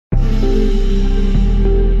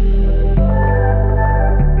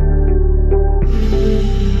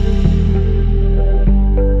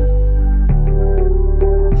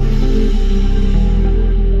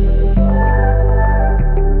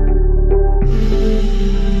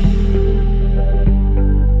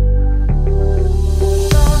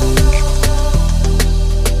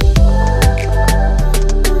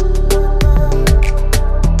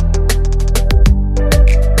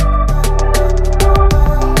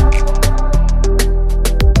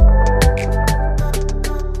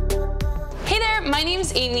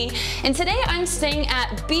and today I'm staying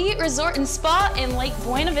at B Resort and Spa in Lake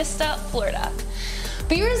Buena Vista, Florida.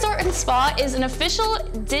 B Resort and Spa is an official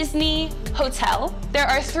Disney hotel. There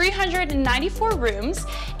are 394 rooms,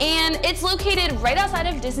 and it's located right outside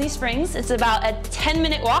of Disney Springs. It's about a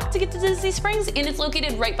 10-minute walk to get to Disney Springs, and it's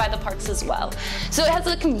located right by the parks as well. So it has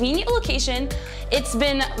a convenient location. It's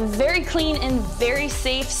been very clean and very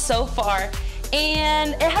safe so far,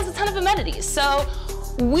 and it has a ton of amenities. So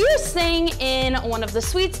we're staying in one of the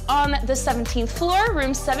suites on the 17th floor,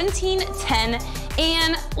 room 1710,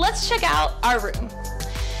 and let's check out our room.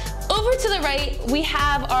 Over to the right, we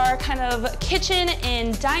have our kind of kitchen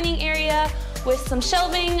and dining area with some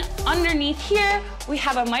shelving. Underneath here, we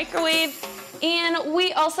have a microwave, and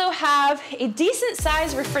we also have a decent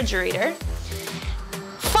sized refrigerator,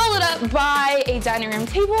 followed up by a dining room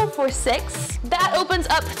table for 6. That opens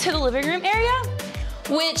up to the living room area,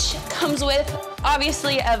 which comes with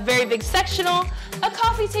obviously a very big sectional, a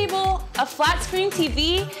coffee table, a flat screen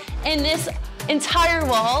TV, and this entire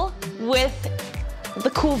wall with the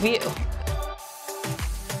cool view.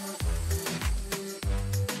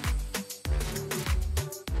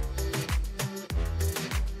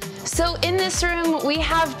 So in this room, we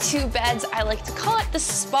have 2 beds. I like to call it the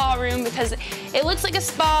spa room because it looks like a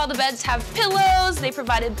spa. The beds have pillows, they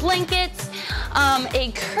provided blankets,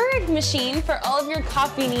 a Keurig machine for all of your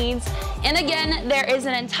coffee needs, and again, there is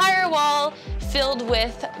an entire wall filled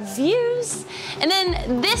with views. And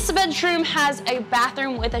then this bedroom has a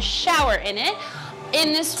bathroom with a shower in it.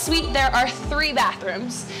 In this suite, there are 3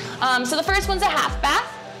 bathrooms. So the first one's a half bath.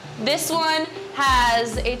 This one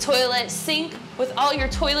has a toilet sink with all your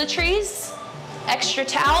toiletries, extra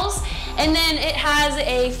towels, and then it has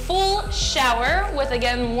a full shower with,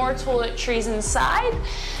 again, more toiletries inside.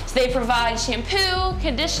 So they provide shampoo,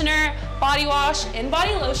 conditioner, body wash, and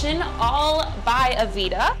body lotion, all by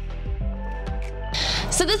Avita.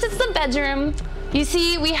 So this is the bedroom. You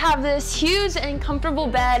see, we have this huge and comfortable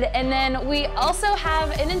bed, and then we also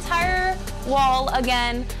have an entire wall,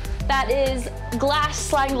 again, that is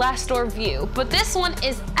sliding glass door view. But this one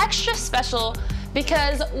is extra special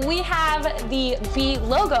because we have the B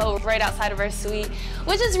logo right outside of our suite,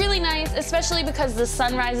 which is really nice, especially because the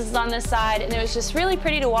sun rises on this side, and it was just really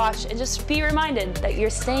pretty to watch and just be reminded that you're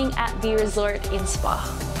staying at B Resort and Spa.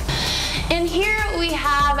 And here we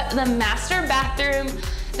have the master bathroom.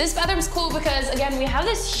 This bathroom's cool because, again, we have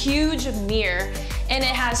this huge mirror, and it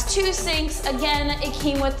has 2 sinks. Again, it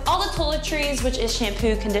came with all the toiletries, which is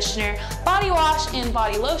shampoo, conditioner, body wash, and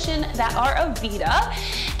body lotion that are Avita.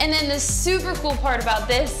 And then the super cool part about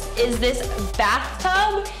this is this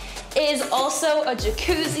bathtub is also a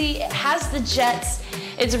jacuzzi. It has the jets.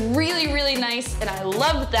 It's really, really nice, and I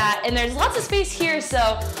love that. And there's lots of space here,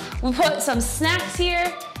 so we put some snacks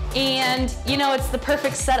here, and you know, it's the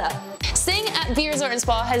perfect setup. Staying at B Resort and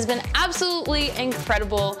Spa has been absolutely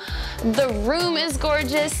incredible. The room is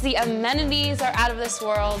gorgeous, the amenities are out of this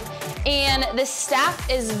world, and the staff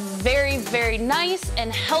is very, very nice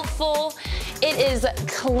and helpful. It is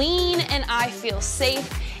clean, and I feel safe.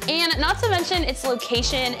 And not to mention, its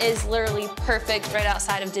location is literally perfect right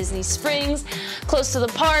outside of Disney Springs, close to the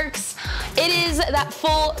parks. It is that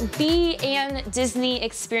full B and Disney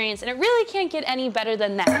experience, and it really can't get any better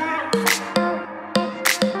than that.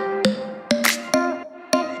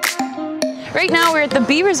 Right now we're at the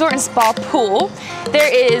B Resort and Spa pool.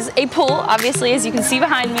 There is a pool, obviously, as you can see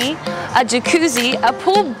behind me, a jacuzzi, a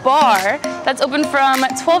pool bar that's open from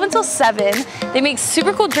 12 until 7. They make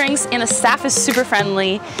super cool drinks, and the staff is super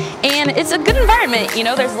friendly. And it's a good environment, you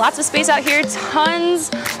know, there's lots of space out here,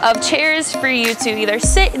 tons of chairs for you to either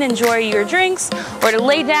sit and enjoy your drinks or to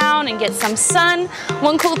lay down and get some sun.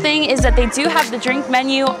 One cool thing is that they do have the drink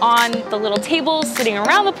menu on the little tables sitting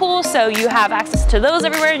around the pool, so you have access to those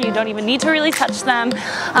everywhere and you don't even need to really touch them.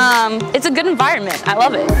 It's a good environment. I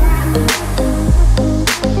love it.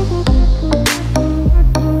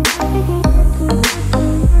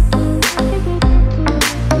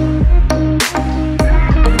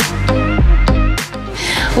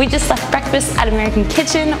 We just left breakfast at American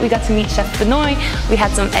Kitchen. We got to meet Chef Benoit. We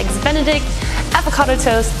had some eggs Benedict, avocado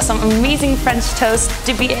toast, some amazing French toast,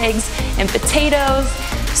 dippy eggs, and potatoes.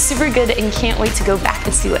 Super good, and can't wait to go back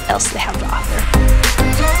and see what else they have to offer.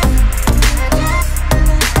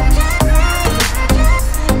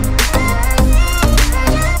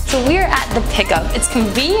 So we are at the pickup. It's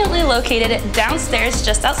conveniently located downstairs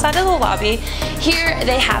just outside of the lobby. Here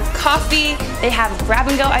they have coffee, they have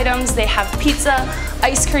grab-and-go items, they have pizza,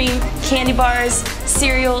 ice cream, candy bars,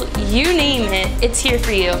 cereal, you name it, it's here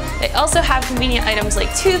for you. They also have convenient items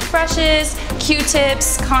like toothbrushes,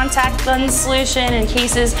 Q-tips, contact lens solution and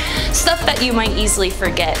cases, stuff that you might easily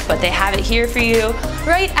forget, but they have it here for you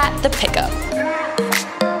right at the pickup.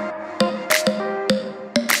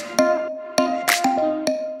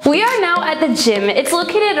 We are now at the gym. It's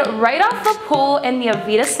located right off the pool in the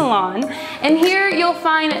Avita Salon. And here you'll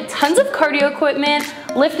find tons of cardio equipment,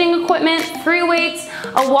 lifting equipment, free weights,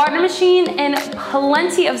 a water machine, and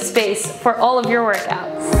plenty of space for all of your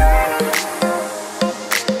workouts.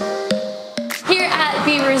 Here at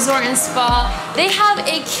Bee Resort and Spa, they have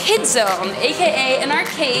a kid zone, aka an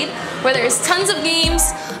arcade, where there's tons of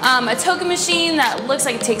games, a token machine that looks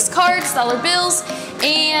like it takes cards, dollar bills,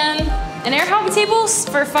 and an air hockey table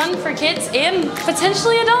for fun for kids and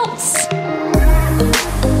potentially adults.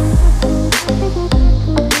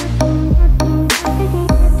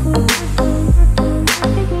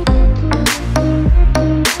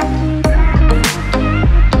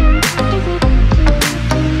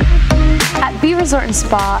 At Bee Resort and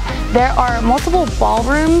Spa, there are multiple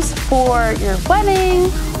ballrooms for your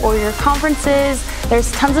wedding or your conferences. There's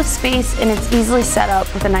tons of space and it's easily set up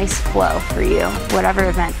with a nice flow for you, whatever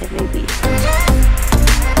event it may be.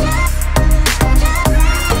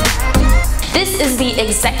 This is the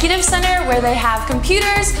Executive Center where they have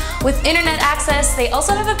computers with internet access. They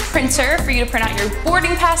also have a printer for you to print out your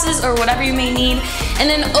boarding passes or whatever you may need. And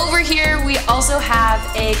then over here we also have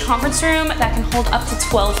a conference room that can hold up to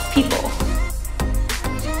 12 people.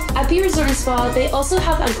 At Bee Resort and Spa, they also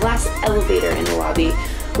have a glass elevator in the lobby,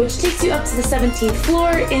 which takes you up to the 17th floor,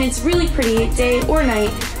 and it's really pretty day or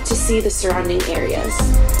night to see the surrounding areas.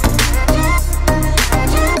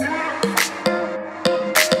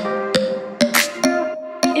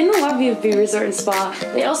 In the lobby of Bee Resort and Spa,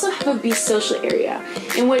 they also have a Be Social area,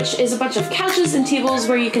 in which is a bunch of couches and tables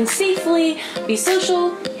where you can safely be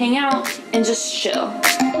social, hang out, and just chill.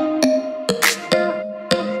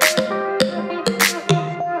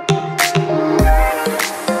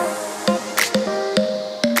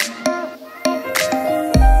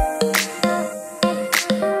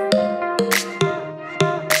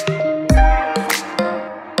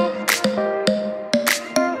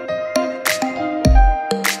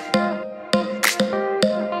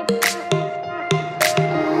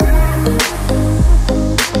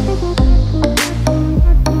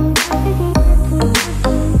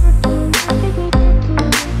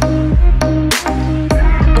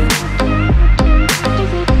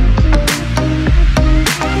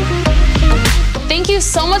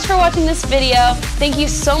 So much for watching this video. Thank you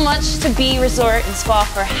so much to Bee Resort and Spa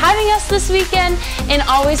for having us this weekend, and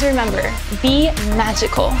always remember, be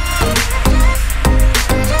magical.